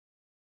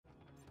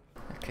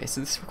Okay,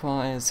 so this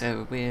requires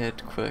a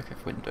weird quirk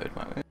of windowed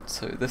mode.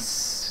 So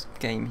this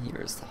game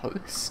here is the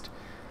host,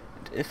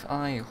 and if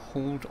I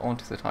hold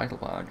onto the title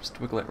bar and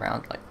just wiggle it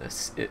around like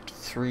this, it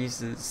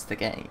freezes the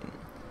game.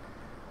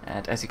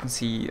 And as you can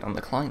see on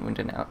the client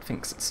window now, it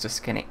thinks it's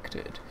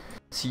disconnected.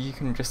 So you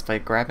can just, by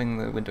grabbing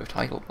the window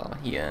title bar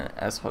here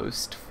as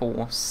host,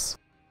 force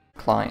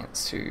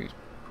clients to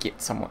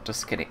get somewhat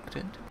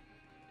disconnected.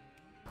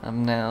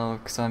 Now,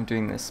 because I'm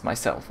doing this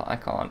myself, I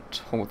can't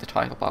hold the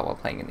title bar while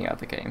playing in the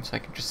other game, so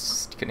I'm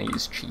just gonna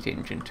use Cheat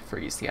Engine to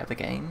freeze the other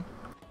game.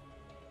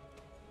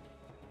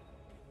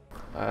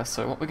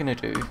 So what we're gonna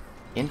do,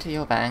 enter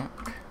your bank,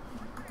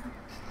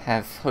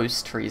 have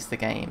host freeze the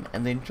game,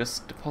 and then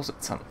just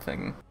deposit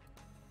something.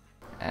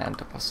 And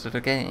deposit it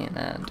again,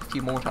 and a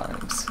few more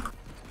times.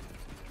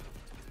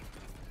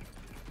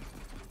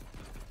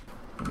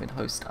 And when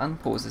host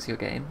unpauses your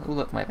game, oh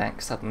look, my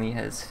bank suddenly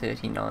has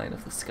 39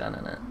 of this gun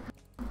in it.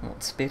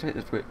 What's better,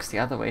 it works the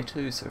other way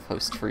too, so if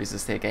host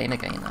freezes their game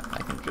again,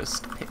 I can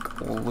just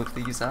pick all of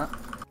these up.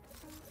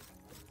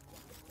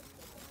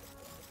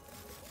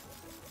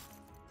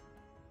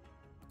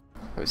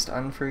 Host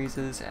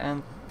unfreezes,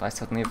 and I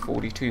suddenly have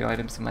 42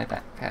 items in my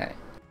backpack.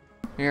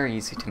 Very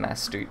easy to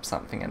mass dupe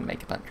something and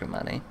make a bunch of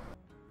money.